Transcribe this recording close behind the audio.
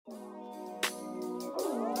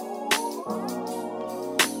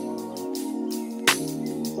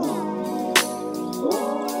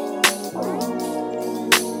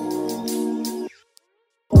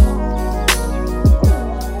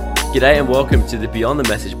G'day and welcome to the Beyond the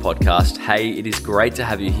Message podcast. Hey, it is great to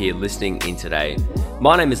have you here listening in today.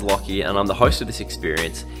 My name is Lockie and I'm the host of this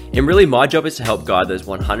experience. And really my job is to help guide those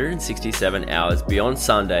 167 hours beyond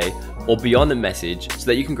Sunday or beyond the message so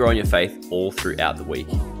that you can grow in your faith all throughout the week.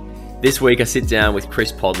 This week I sit down with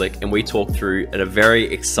Chris Podlick and we talk through a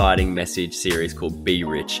very exciting message series called Be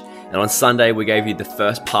Rich. And on Sunday we gave you the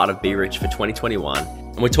first part of Be Rich for 2021.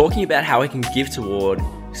 And we're talking about how we can give toward,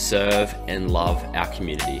 serve and love our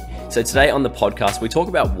community. So today on the podcast, we talk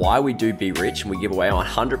about why we do Be Rich and we give away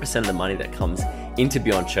 100% of the money that comes into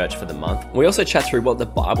Beyond Church for the month. We also chat through what the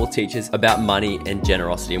Bible teaches about money and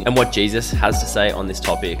generosity and what Jesus has to say on this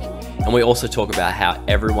topic. And we also talk about how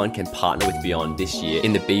everyone can partner with Beyond this year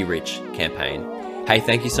in the Be Rich campaign. Hey,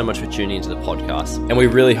 thank you so much for tuning into the podcast. And we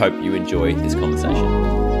really hope you enjoy this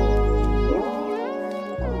conversation.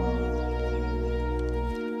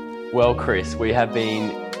 Well, Chris, I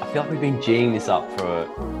feel like we've been G'ing this up for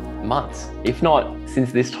months, if not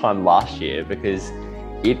since this time last year, because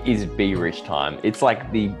it is Be Rich time. It's like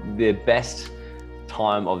the best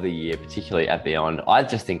time of the year, particularly at Beyond. I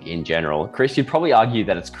just think in general, Chris, you'd probably argue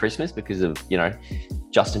that it's Christmas because of,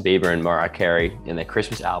 Justin Bieber and Mariah Carey and their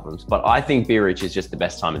Christmas albums. But I think Be Rich is just the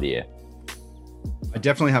best time of the year. I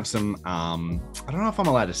definitely have some, I don't know if I'm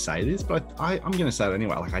allowed to say this, but I'm going to say it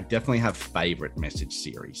anyway. Like, I definitely have favorite message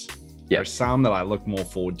series. Yeah. There are some that I look more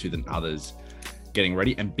forward to than others getting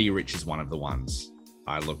ready. And Be Rich is one of the ones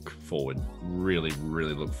I really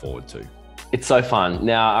look forward to. It's so fun.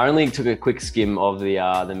 Now, I only took a quick skim of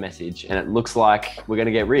the message and it looks like we're going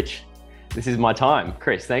to get rich. This is my time.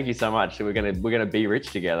 Chris, thank you so much. We're going to be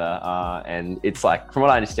rich together. And it's like, from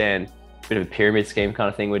what I understand, a bit of a pyramid scheme kind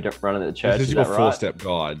of thing we're running at the church. This is your four-step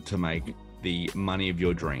guide to make the money of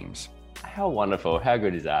your dreams. How wonderful. How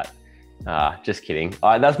good is that? Just kidding.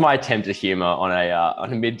 That's my attempt at humor on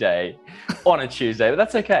a midday on a Tuesday, but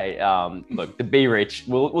that's okay. Look, the Be Rich,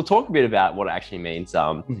 we'll talk a bit about what it actually means.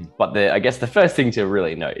 But I guess the first thing to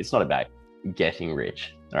really know, it's not about getting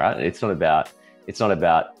rich. All right. It's not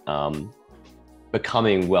about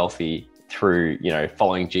becoming wealthy through,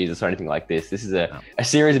 following Jesus or anything like this. This is a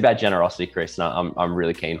series about generosity, Chris, and I'm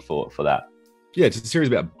really keen for that. Yeah, it's a series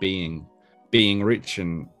about being rich,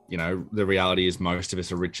 and the reality is most of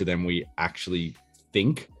us are richer than we actually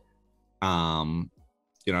think.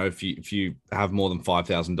 If you have more than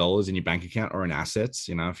 $5,000 in your bank account or in assets,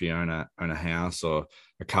 if you own a house or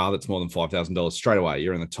a car that's more than $5,000, straight away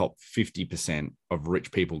you're in the top 50% of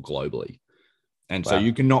rich people globally. And so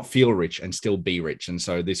you cannot feel rich and still be rich. And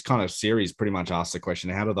so this kind of series pretty much asks the question,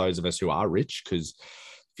 how do those of us who are rich? Because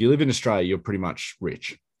if you live in Australia, you're pretty much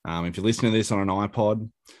rich. If you're listening to this on an iPod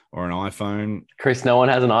or an iPhone, Chris, no one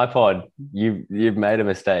has an iPod. You've made a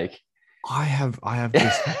mistake. I have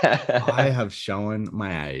shown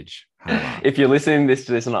my age. If you're listening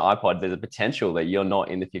to this on an iPod, there's a potential that you're not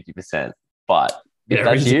in the 50%. But if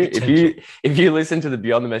that's you, if you listen to the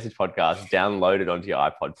Beyond the Message podcast, download it onto your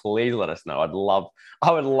iPod, please let us know.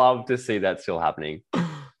 I would love to see that still happening.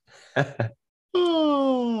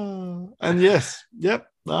 And yes, yep.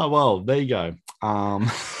 Oh well, there you go.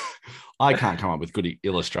 I can't come up with good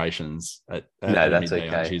illustrations at that's midday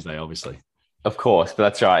okay. on Tuesday, obviously. Of course, but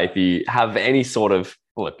that's right. If you have any sort of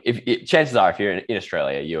chances are, if you're in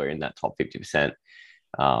Australia, you are in that top 50%,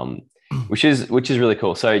 which is really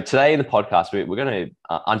cool. So today in the podcast, we're going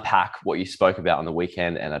to unpack what you spoke about on the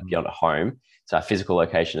weekend and at Beyond at Home. It's our physical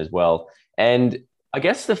location as well. And I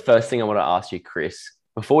guess the first thing I want to ask you, Chris,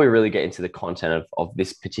 before we really get into the content of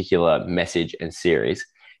this particular message and series,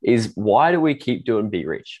 is why do we keep doing Be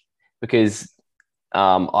Rich? Because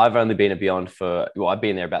I've only been at Beyond I've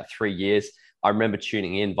been there about 3 years. I remember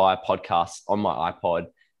tuning in via podcasts on my iPod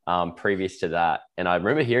previous to that. And I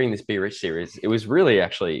remember hearing this Be Rich series. It was really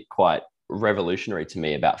actually quite revolutionary to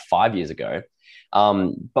me about 5 years ago.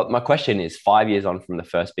 But my question is, 5 years on from the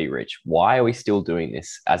first Be Rich, why are we still doing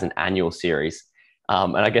this as an annual series?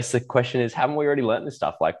 And I guess the question is, haven't we already learned this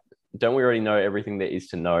stuff? Like, don't we already know everything there is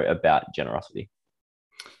to know about generosity?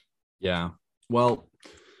 Yeah. Well,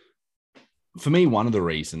 for me, one of the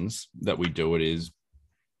reasons that we do it is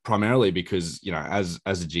primarily because, as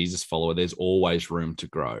a Jesus follower, there's always room to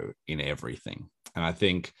grow in everything. And I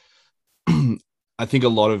think a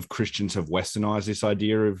lot of Christians have westernized this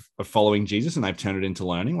idea of following Jesus, and they've turned it into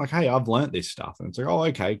learning. Like, hey, I've learned this stuff. And it's like, oh,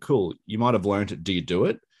 okay, cool. You might have learned it. Do you do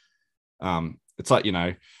it? It's like,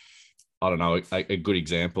 I don't know, a good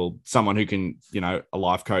example, someone who can, a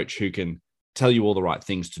life coach who can tell you all the right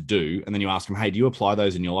things to do. And then you ask them, hey, do you apply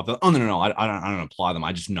those in your life? Oh, no, I don't apply them.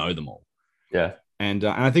 I just know them all. Yeah. And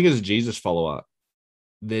I think as a Jesus follower,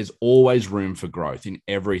 there's always room for growth in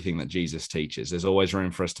everything that Jesus teaches. There's always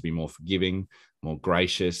room for us to be more forgiving, more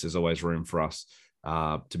gracious. There's always room for us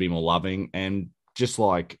to be more loving. And just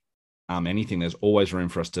like anything, there's always room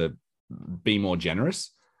for us to be more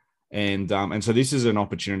generous. And so this is an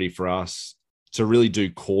opportunity for us to really do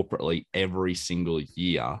corporately every single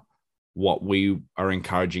year what we are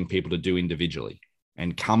encouraging people to do individually,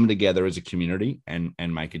 and come together as a community and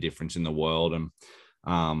make a difference in the world.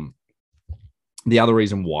 And the other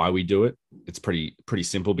reason why we do it, it's pretty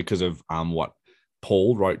simple, because of what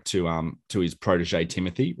Paul wrote to his protege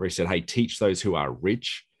Timothy, where he said, "Hey, teach those who are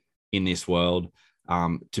rich in this world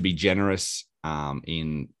to be generous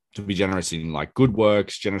in like good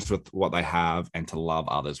works, generous with what they have, and to love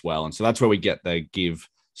others well." And so that's where we get the give,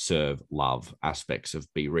 serve, love aspects of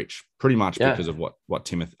Be Rich, pretty much because of what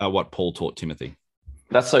Paul taught Timothy.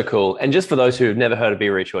 That's so cool. And just for those who have never heard of Be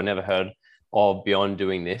Rich or never heard of Beyond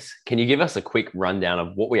doing this, can you give us a quick rundown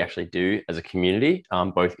of what we actually do as a community,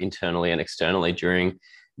 both internally and externally, during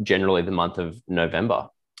generally the month of November?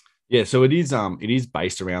 Yeah, so it is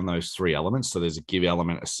based around those three elements. So there's a give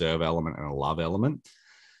element, a serve element, and a love element.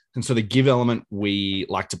 And so the give element, we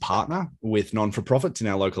like to partner with non-for-profits in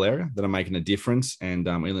our local area that are making a difference. And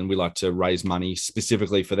we like to raise money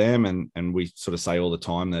specifically for them. And we sort of say all the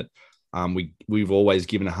time that we've always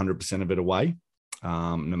given 100% of it away,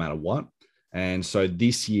 no matter what. And so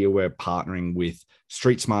this year we're partnering with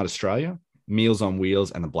Street Smart Australia, Meals on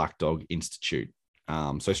Wheels, and the Black Dog Institute.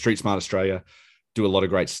 So Street Smart Australia do a lot of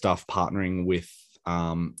great stuff partnering with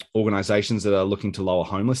organizations that are looking to lower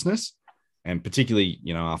homelessness, and particularly,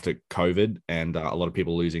 after COVID and a lot of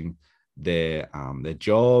people losing their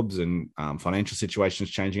jobs and financial situations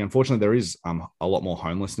changing. Unfortunately, there is a lot more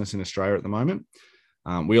homelessness in Australia at the moment.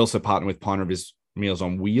 We also partner with Pine River's Meals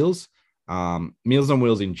on Wheels. Meals on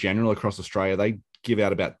Wheels in general across Australia, they give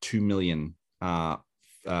out about 2 million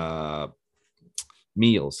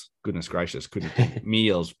meals. Goodness gracious,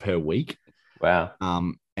 meals per week.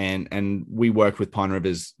 Wow. And we worked with Pine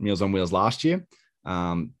River's Meals on Wheels last year.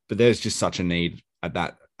 But there's just such a need at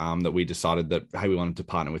that we decided that, hey, we wanted to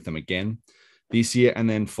partner with them again this year. And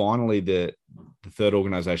then finally, the third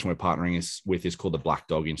organization we're partnering is called the Black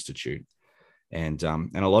Dog Institute. And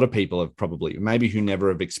a lot of people have probably, maybe who never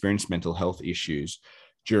have experienced mental health issues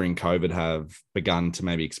during COVID, have begun to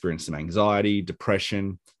maybe experience some anxiety,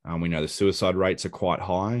 depression. We know the suicide rates are quite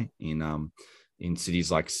high in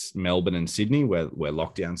cities like Melbourne and Sydney, where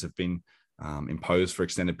lockdowns have been imposed for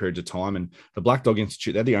extended periods of time. And the Black Dog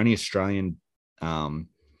Institute, they're the only Australian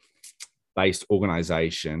based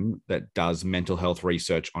organization that does mental health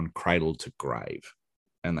research on cradle to grave.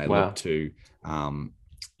 And they look to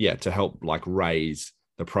help like raise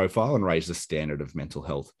the profile and raise the standard of mental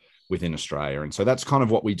health within Australia. And so that's kind of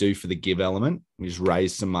what we do for the give element. We just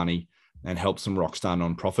raise some money and help some rockstar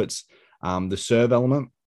nonprofits. The serve element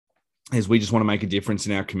is we just want to make a difference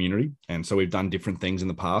in our community. And so we've done different things in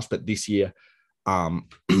the past, but this year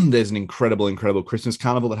there's an incredible Christmas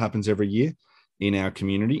carnival that happens every year in our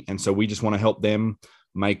community. And so we just want to help them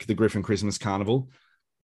make the Griffin Christmas Carnival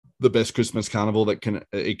the best Christmas carnival that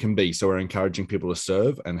it can be. So we're encouraging people to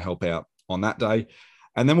serve and help out on that day.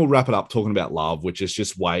 And then we'll wrap it up talking about love, which is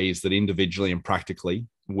just ways that individually and practically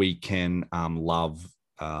we can love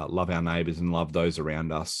our neighbors and love those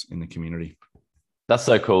around us in the community. That's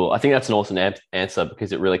so cool. I think that's an awesome answer,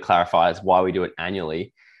 because it really clarifies why we do it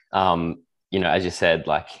annually. As you said,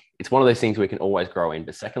 like, it's one of those things we can always grow in.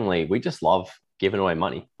 But secondly, we just love giving away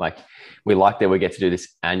money. Like, we like that we get to do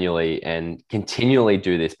this annually and continually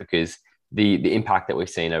do this, because the impact that we've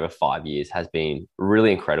seen over 5 years has been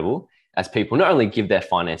really incredible, as people not only give their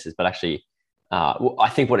finances, but actually, I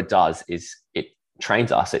think what it does is it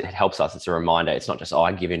trains us. It helps us. It's a reminder. It's not just,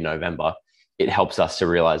 I give in November. It helps us to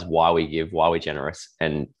realize why we give, why we're generous,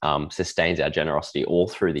 and sustains our generosity all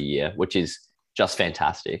through the year, which is just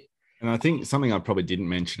fantastic. And I think something I probably didn't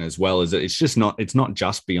mention as well is that it's not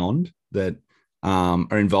just Beyond that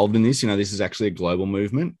are involved in this. This is actually a global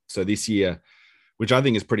movement. So this year, which I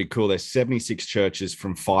think is pretty cool, there's 76 churches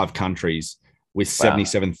from 5 countries with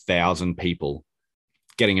 77,000 people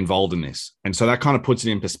getting involved in this. And so that kind of puts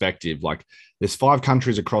it in perspective. Like, there's 5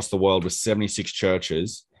 countries across the world with 76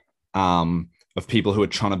 churches of people who are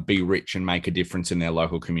trying to be rich and make a difference in their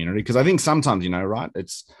local community. Because I think sometimes, right,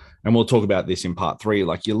 and we'll talk about this in part 3,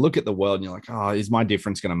 like, you look at the world and you're like, oh, is my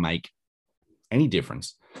difference going to make any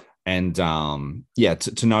difference? And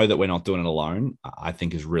to know that we're not doing it alone, I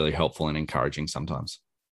think is really helpful and encouraging sometimes.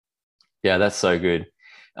 Yeah, that's so good.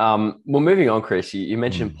 Well, moving on, Chris, you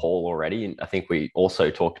mentioned Paul already, and I think we also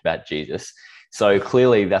talked about Jesus. So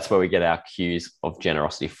clearly that's where we get our cues of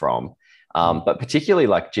generosity from. But particularly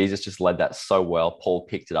like Jesus just led that so well. Paul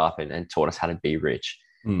picked it up and taught us how to be rich.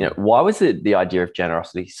 Why was the idea of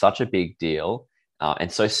generosity such a big deal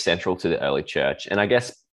and so central to the early church? And I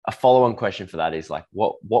guess a follow-on question for that is like,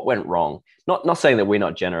 what went wrong? Not saying that we're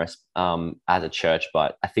not generous as a church,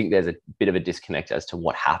 but I think there's a bit of a disconnect as to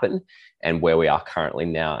what happened and where we are currently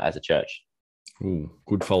now as a church. Ooh,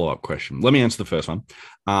 good follow-up question. Let me answer the first one.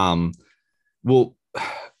 Well,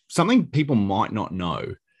 something people might not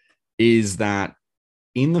know is that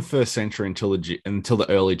in the first century until the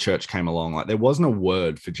early church came along, like there wasn't a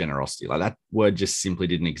word for generosity. Like that word just simply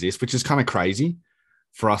didn't exist, which is kind of crazy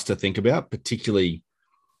for us to think about, particularly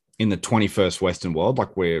in the 21st Western world.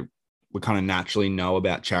 Like we kind of naturally know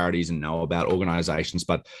about charities and know about organizations,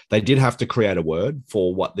 but they did have to create a word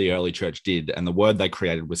for what the early church did. And the word they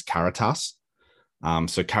created was caritas.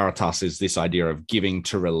 So caritas is this idea of giving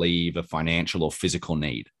to relieve a financial or physical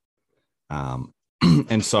need.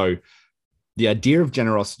 And so the idea of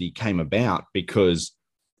generosity came about because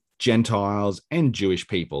Gentiles and Jewish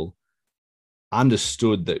people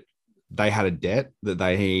understood that they had a debt that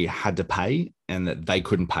they had to pay and that they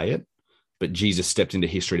couldn't pay it, but Jesus stepped into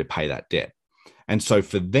history to pay that debt. And so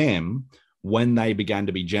for them, when they began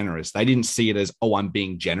to be generous, they didn't see it as, oh, I'm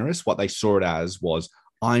being generous. What they saw it as was,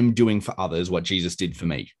 I'm doing for others what Jesus did for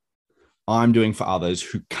me. I'm doing for others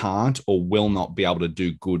who can't or will not be able to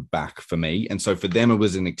do good back for me. And so for them, it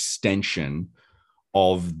was an extension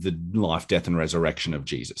of the life, death, and resurrection of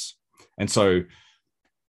Jesus. And so,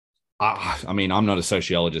 I mean, I'm not a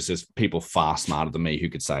sociologist. There's people far smarter than me who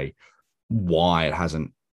could say why it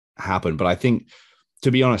hasn't happened. But I think,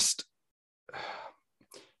 to be honest,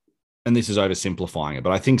 and this is oversimplifying it,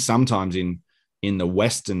 but I think sometimes in the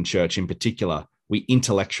Western church in particular, we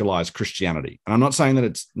intellectualize Christianity. And I'm not saying that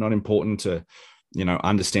it's not important to,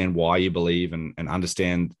 understand why you believe and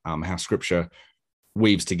understand how scripture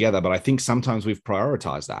weaves together. But I think sometimes we've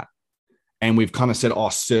prioritized that. And we've kind of said, oh,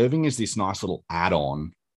 serving is this nice little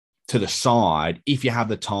add-on to the side if you have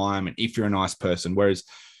the time and if you're a nice person. Whereas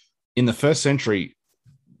in the first century,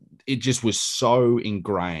 it just was so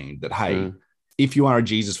ingrained that, hey, if you are a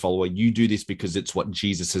Jesus follower, you do this because it's what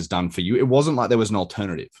Jesus has done for you. It wasn't like there was an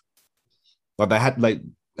alternative. Like they had,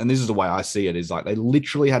 and this is the way I see it, is like they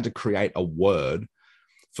literally had to create a word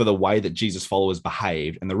for the way that Jesus followers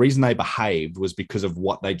behaved. And the reason they behaved was because of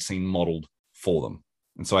what they'd seen modeled for them.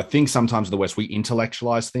 And so I think sometimes in the West, we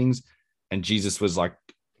intellectualize things, and Jesus was like,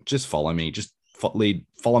 just follow me, just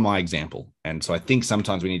follow my example. And so I think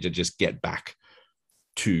sometimes we need to just get back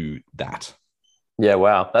to that. Yeah,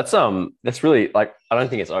 wow. That's really, like, I don't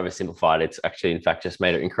think it's oversimplified. It's actually, in fact, just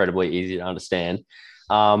made it incredibly easy to understand.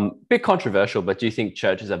 Bit controversial, but do you think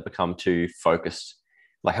churches have become too focused?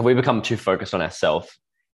 Like, have we become too focused on ourselves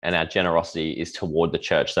and our generosity is toward the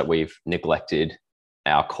church that we've neglected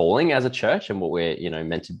our calling as a church and what we're,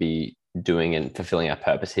 meant to be doing and fulfilling our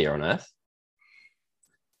purpose here on earth?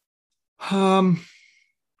 I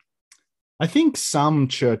think some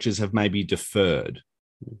churches have maybe deferred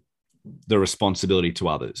the responsibility to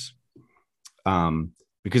others,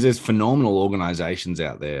 because there's phenomenal organizations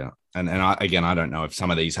out there. And I don't know if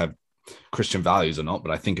some of these have Christian values or not,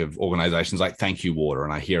 but I think of organizations like Thank You Water,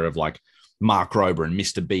 and I hear of like Mark Rober and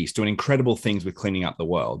Mr. Beast doing incredible things with cleaning up the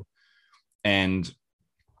world. And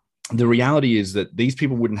the reality is that these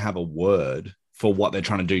people wouldn't have a word for what they're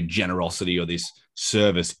trying to do, generosity or this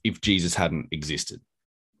service, if Jesus hadn't existed.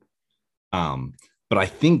 But I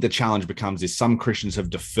think the challenge becomes is some Christians have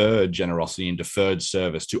deferred generosity and deferred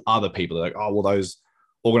service to other people. They're like, oh, well, those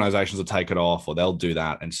organizations will take it off or they'll do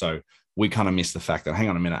that. And so we kind of miss the fact that, hang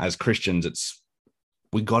on a minute, as Christians,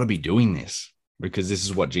 we got to be doing this because this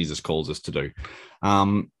is what Jesus calls us to do.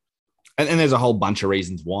 And there's a whole bunch of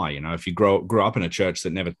reasons why, if you grew up in a church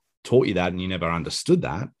that never taught you that and you never understood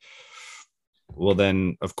that, well,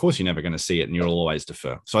 then of course you're never going to see it and you'll always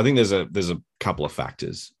defer. So I think there's a couple of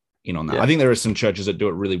factors in on that. Yeah. I think there are some churches that do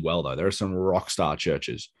it really well, though. There are some rock star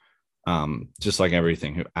churches, just like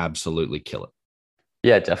everything, who absolutely kill it.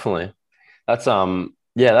 Yeah, definitely. That's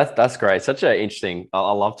great. Such an interesting.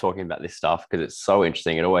 I love talking about this stuff because it's so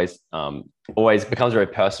interesting. It always becomes very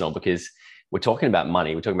personal because we're talking about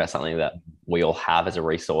money. We're talking about something that we all have as a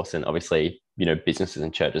resource, and obviously, businesses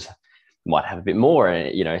and churches might have a bit more,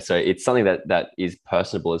 and so it's something that is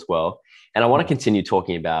personable as well. And I want to continue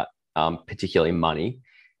talking about particularly money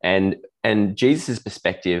and Jesus's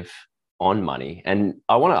perspective on money. And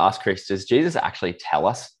I want to ask Chris, does Jesus actually tell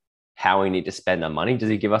us how we need to spend our money? Does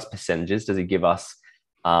he give us percentages? Does he give us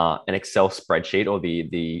an Excel spreadsheet or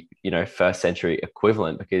the first century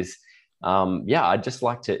equivalent? Because I'd just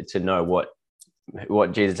like to know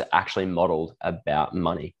what Jesus actually modeled about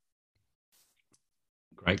money.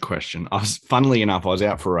 Great question. Funnily enough, I was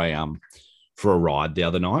out for a ride the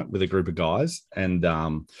other night with a group of guys, and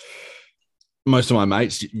most of my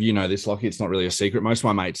mates, you know this, Lockie, it's not really a secret. Most of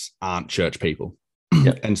my mates aren't church people.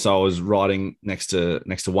 Yep. And so I was riding next to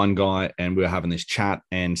one guy, and we were having this chat,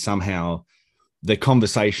 and somehow the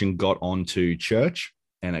conversation got onto church,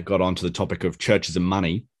 and it got onto the topic of churches and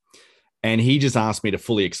money. And he just asked me to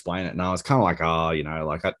fully explain it. And I was kind of like, oh, you know,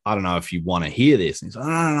 like, I don't know if you want to hear this. And he's like,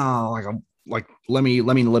 no, like, I'm like, let me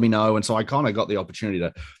know. And so I kind of got the opportunity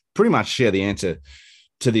to pretty much share the answer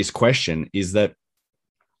to this question, is that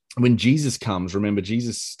when Jesus comes, remember,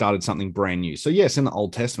 Jesus started something brand new. So yes, in the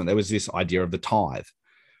Old Testament, there was this idea of the tithe.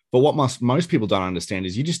 But what most people don't understand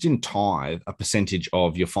is you just didn't tithe a percentage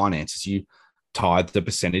of your finances. You tithed the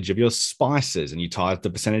percentage of your spices, and you tithed the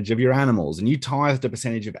percentage of your animals, and you tithed the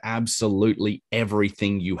percentage of absolutely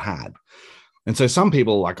everything you had. And so some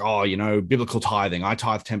people are like, oh, you know, biblical tithing, I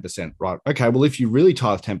tithe 10%, right? Okay, well, if you really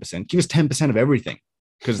tithe 10%, give us 10% of everything,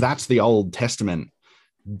 because that's the Old Testament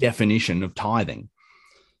definition of tithing.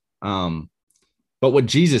 But what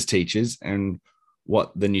Jesus teaches and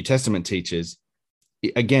what the New Testament teaches,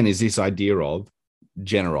 again, is this idea of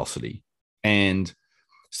generosity. And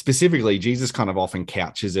specifically, Jesus kind of often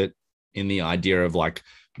couches it in the idea of like,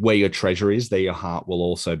 where your treasure is, there your heart will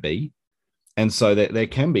also be. And so there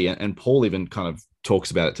can be, and Paul even kind of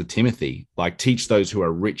talks about it to Timothy, like, teach those who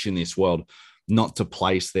are rich in this world not to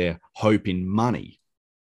place their hope in money,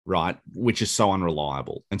 right? Which is so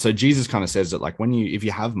unreliable. And so Jesus kind of says that, like, if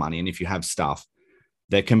you have money and if you have stuff,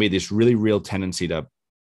 there can be this really real tendency to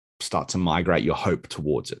start to migrate your hope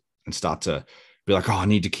towards it and start to be like, oh, I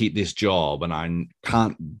need to keep this job and I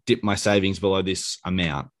can't dip my savings below this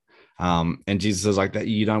amount. And Jesus is like that.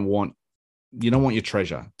 You don't want your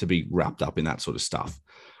treasure to be wrapped up in that sort of stuff.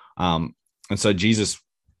 And so Jesus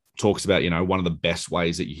talks about, you know, one of the best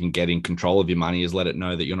ways that you can get in control of your money is let it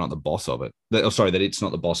know that you're not the boss of it. That it's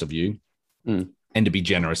not the boss of you, and to be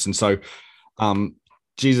generous. And so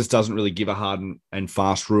Jesus doesn't really give a hard and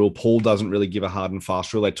fast rule. Paul doesn't really give a hard and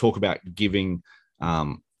fast rule. They talk about giving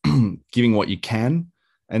what you can.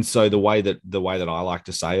 And so the way that I like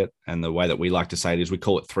to say it, and the way that we like to say it, is we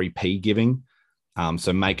call it 3P giving.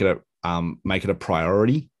 So make it a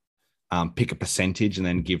priority, pick a percentage, and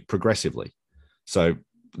then give progressively. So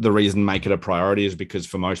the reason make it a priority is because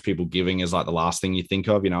for most people, giving is like the last thing you think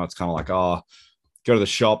of. You know, it's kind of like, oh, go to the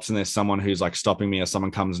shops and there's someone who's like stopping me, or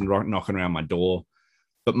someone comes and knocking around my door.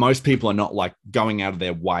 But most people are not like going out of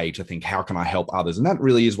their way to think, how can I help others? And that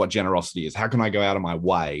really is what generosity is. How can I go out of my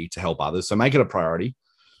way to help others? So make it a priority,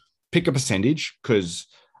 pick a percentage, because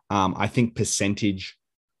I think percentage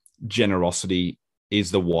generosity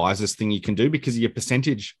is the wisest thing you can do, because your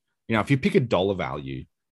percentage, you know, if you pick a dollar value,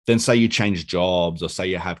 then say you change jobs, or say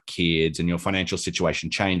you have kids and your financial situation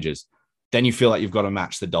changes, then you feel like you've got to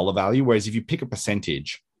match the dollar value. Whereas if you pick a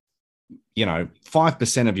percentage, you know,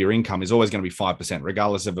 5% of your income is always going to be 5%,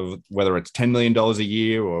 regardless of whether it's $10 million a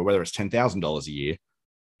year or whether it's $10,000 a year.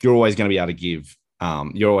 You're always going to be able to give.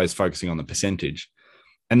 You're always focusing on the percentage.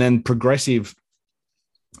 And then progressive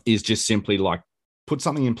is just simply like, put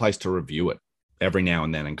something in place to review it every now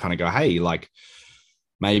and then, and kind of go, hey, like,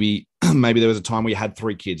 maybe there was a time where you had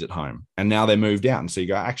 3 kids at home and now they're moved out. And so you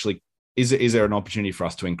go, actually, is there an opportunity for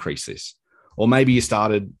us to increase this? Or maybe you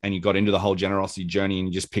started and you got into the whole generosity journey and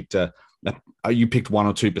you just picked you picked 1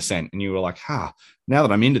 or 2%, and you were like, now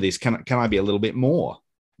that I'm into this, can I be a little bit more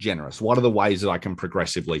generous? What are the ways that I can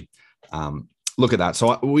progressively look at that?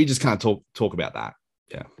 So we just kind of talk about that.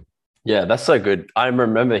 Yeah. Yeah, that's so good. I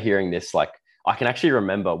remember hearing this, like, I can actually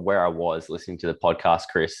remember where I was listening to the podcast,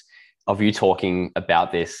 Chris, of you talking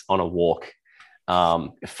about this on a walk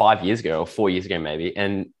 5 years ago or 4 years ago, maybe.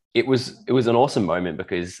 And it was an awesome moment,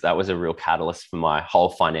 because that was a real catalyst for my whole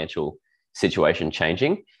financial situation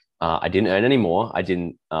changing. I didn't earn any more. I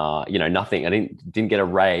didn't, nothing. I didn't get a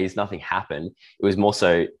raise. Nothing happened. It was more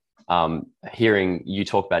so hearing you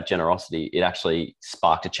talk about generosity. It actually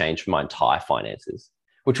sparked a change for my entire finances,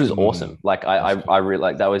 which was awesome. Like I really,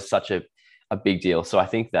 like, that was such a big deal. So I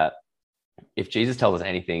think that if Jesus tells us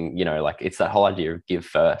anything, you know, like, it's that whole idea of give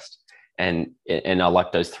first, and I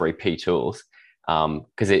like those 3P tools,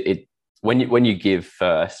 because when you give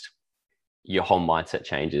first, your whole mindset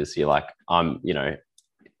changes. You're like, I'm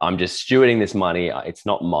just stewarding this money. It's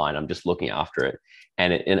not mine. I'm just looking after it.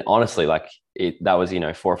 And honestly, like, that was,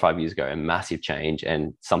 4 or 5 years ago, a massive change,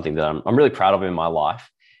 and something that I'm really proud of in my life,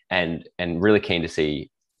 and really keen to see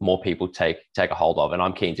more people take a hold of. And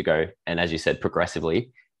I'm keen to go, and as you said,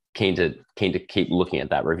 progressively keen to keep looking at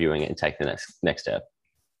that, reviewing it, and take the next step.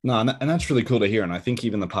 No, and that's really cool to hear. And I think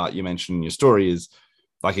even the part you mentioned in your story is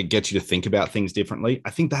like, it gets you to think about things differently. I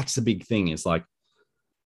think that's the big thing, is like,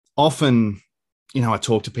 often, I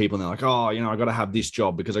talk to people and they're like, oh, I got to have this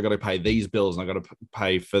job because I got to pay these bills and I got to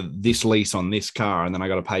pay for this lease on this car. And then I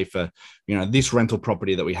got to pay for, this rental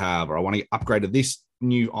property that we have, or I want to upgrade to this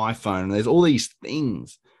new iPhone. And there's all these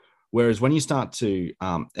things. Whereas when you start to,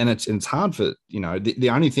 and it's hard for, the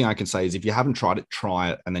only thing I can say is if you haven't tried it,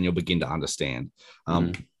 try it, and then you'll begin to understand.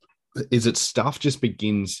 Is that stuff just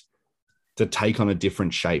begins to take on a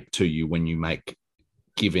different shape to you when you make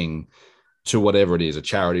giving to whatever it is, a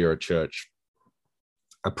charity or a church,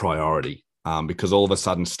 a priority. Because all of a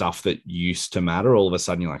sudden stuff that used to matter, all of a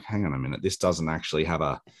sudden you're like, hang on a minute, this doesn't actually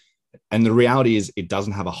have and the reality is it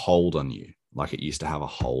doesn't have a hold on you like it used to have a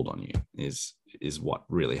hold on you is what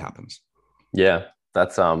really happens. Yeah,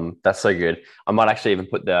 that's so good. I might actually even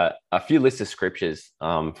put a few lists of scriptures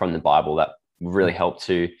from the Bible that really help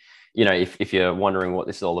to, if you're wondering what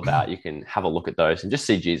this is all about, you can have a look at those and just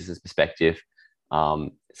see Jesus's perspective.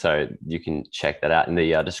 So you can check that out in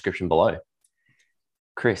the description below.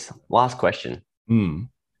 Chris, last question.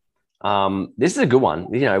 This is a good one.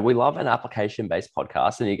 We love an application-based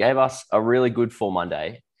podcast, and you gave us a really good for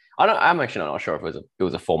Monday. I'm actually not sure if it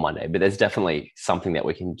was a for Monday, but there's definitely something that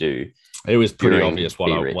we can do. It was pretty obvious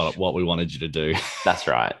what we wanted you to do. That's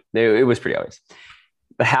right. It was pretty obvious.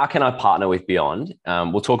 But how can I partner with Beyond?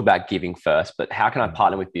 We'll talk about giving first, but how can I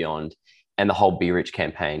partner with Beyond and the whole Be Rich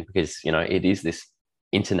campaign? Because, it is this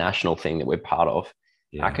international thing that we're part of.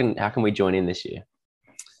 Yeah. How can we join in this year?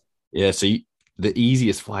 Yeah. So the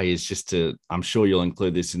easiest way is just I'm sure you'll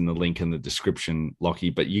include this in the link in the description, Lockie,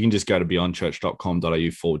 but you can just go to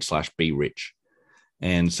beyondchurch.com.au/be rich.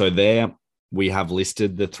 And so there we have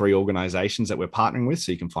listed the 3 organizations that we're partnering with.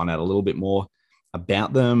 So you can find out a little bit more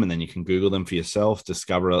about them, and then you can Google them for yourself,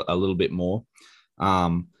 discover a little bit more.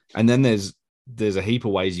 And then there's a heap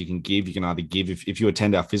of ways you can give. You can either give, if you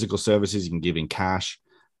attend our physical services, you can give in cash.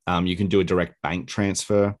 You can do a direct bank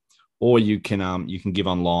transfer, or you can give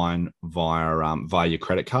online via your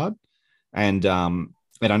credit card. And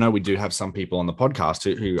I know we do have some people on the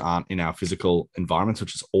podcast who aren't in our physical environments,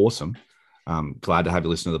 which is awesome. Glad to have you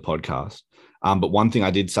listen to the podcast. But one thing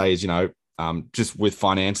I did say is, just with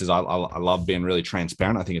finances, I love being really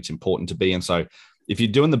transparent. I think it's important to be. And so if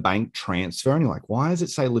you're doing the bank transfer and you're like, why does it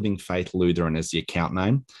say Living Faith Lutheran as the account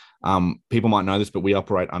name? People might know this, but we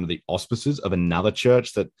operate under the auspices of another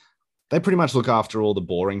church that they pretty much look after all the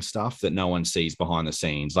boring stuff that no one sees behind the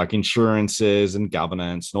scenes, like insurances and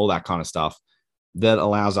governance and all that kind of stuff that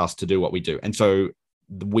allows us to do what we do. And so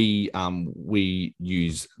we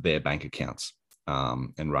use their bank accounts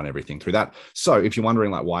and run everything through that. So if you're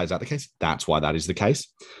wondering, like, why is that the case? That's why that is the case.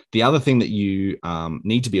 The other thing that you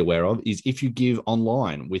need to be aware of is if you give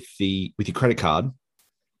online with your credit card,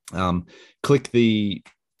 click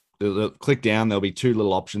down. There'll be 2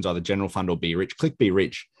 little options, either General Fund or Be Rich. Click Be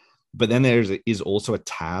Rich. But then there is also a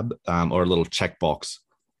tab or a little checkbox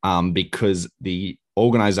because the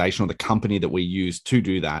organization or the company that we use to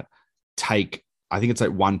do that take, I think it's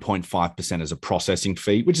like 1.5% as a processing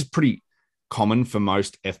fee, which is pretty common for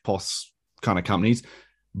most FPOS kind of companies.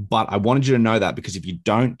 But I wanted you to know that, because if you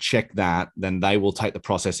don't check that, then they will take the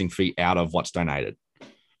processing fee out of what's donated.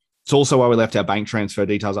 It's also why we left our bank transfer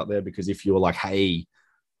details up there, because if you were like, hey,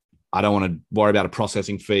 I don't want to worry about a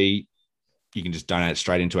processing fee, you can just donate it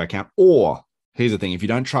straight into our account. Or here's the thing, if you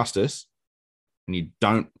don't trust us and you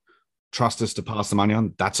don't trust us to pass the money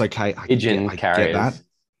on, that's okay. Pigeon carriers. Get that.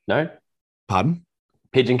 No? Pardon?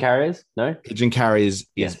 Pigeon carriers? No? Pigeon carriers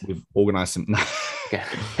is we've organized some.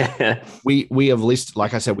 We have listed,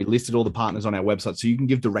 like I said, we listed all the partners on our website, so you can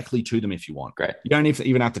give directly to them if you want. Great. You don't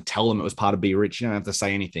even have to tell them it was part of Be Rich. You don't have to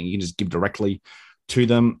say anything. You can just give directly to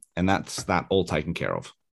them, and that's that all taken care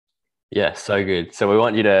of. Yeah, so good. So we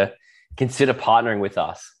want you to consider partnering with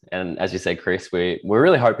us. And as you say, Chris, we're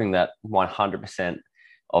really hoping that 100%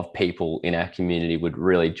 of people in our community would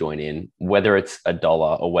really join in, whether it's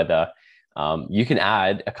 $1 or whether you can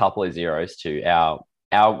add a couple of zeros to our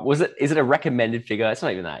is it a recommended figure? It's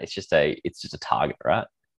not even that. It's just a target, right?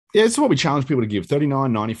 Yeah, it's what we challenge people to give.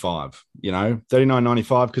 $39.95,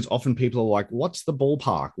 $39.95, because often people are like, what's the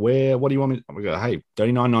ballpark? What do you want me? We go, hey,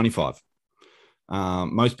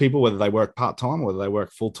 $39.95. Most people, whether they work part-time or whether they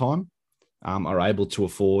work full-time, are able to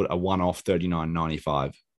afford a one-off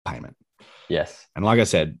 $39.95 payment. Yes. And like I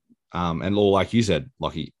said, and like you said,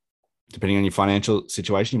 Lockie, depending on your financial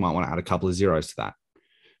situation, you might want to add a couple of zeros to that.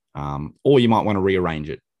 Or you might want to rearrange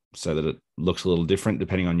it so that it looks a little different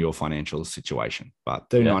depending on your financial situation. But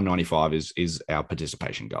 $39.95 is our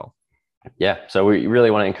participation goal. Yeah. So we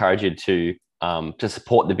really want to encourage you to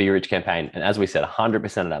support the Be Rich campaign. And as we said,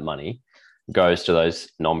 100% of that money goes to those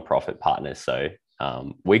non-profit partners. So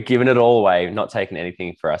we're giving it all away, not taking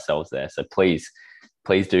anything for ourselves there. So please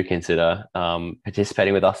please do consider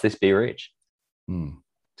participating with us this Be Rich.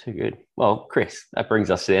 Too good. Well, Chris, that brings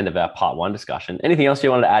us to the end of our part 1 discussion. Anything else you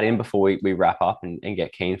wanted to add in before we wrap up and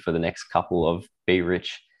get keen for the next couple of Be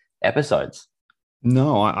Rich episodes?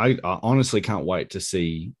 No, I honestly can't wait to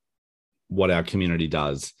see what our community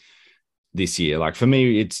does this year. Like for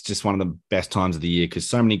me, it's just one of the best times of the year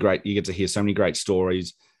because you get to hear so many great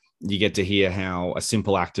stories. You get to hear how a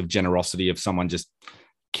simple act of generosity of someone just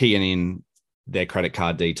keying in their credit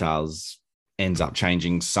card details ends up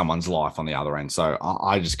changing someone's life on the other end. So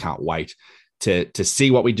I just can't wait to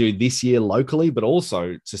see what we do this year locally, but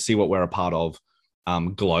also to see what we're a part of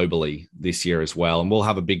globally this year as well. And we'll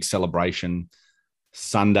have a big celebration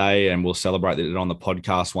Sunday, and we'll celebrate it on the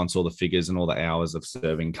podcast once all the figures and all the hours of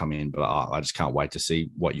serving come in. But I just can't wait to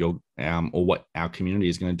see what what our community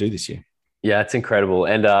is going to do this year. Yeah, it's incredible.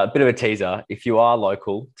 And a bit of a teaser, if you are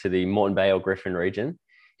local to the Moreton Bay or Griffin region,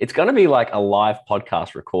 it's going to be like a live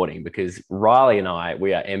podcast recording because Riley and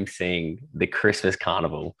we are emceeing the Christmas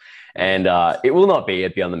Carnival, and it will not be a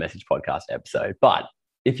Beyond the Message podcast episode. But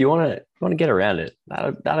if you want to get around it,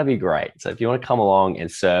 that'll be great. So if you want to come along and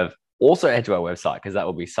serve, also head to our website because that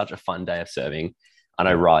will be such a fun day of serving. I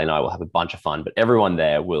know Riley and I will have a bunch of fun, but everyone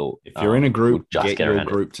there will. If you're in a group, get your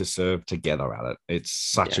group to serve together at it. It's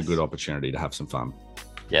such a good opportunity to have some fun.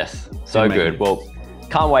 Yes, so good. Well,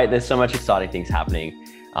 can't wait. There's so much exciting things happening.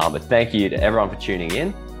 But thank you to everyone for tuning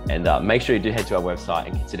in, and make sure you do head to our website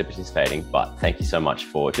and consider participating. But thank you so much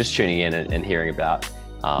for just tuning in and hearing about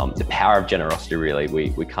the power of generosity. Really,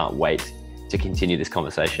 we can't wait to continue this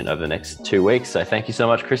conversation over the next 2 weeks. So thank you so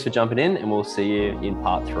much, Chris, for jumping in, and we'll see you in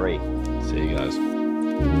part 3. See you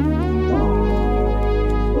guys.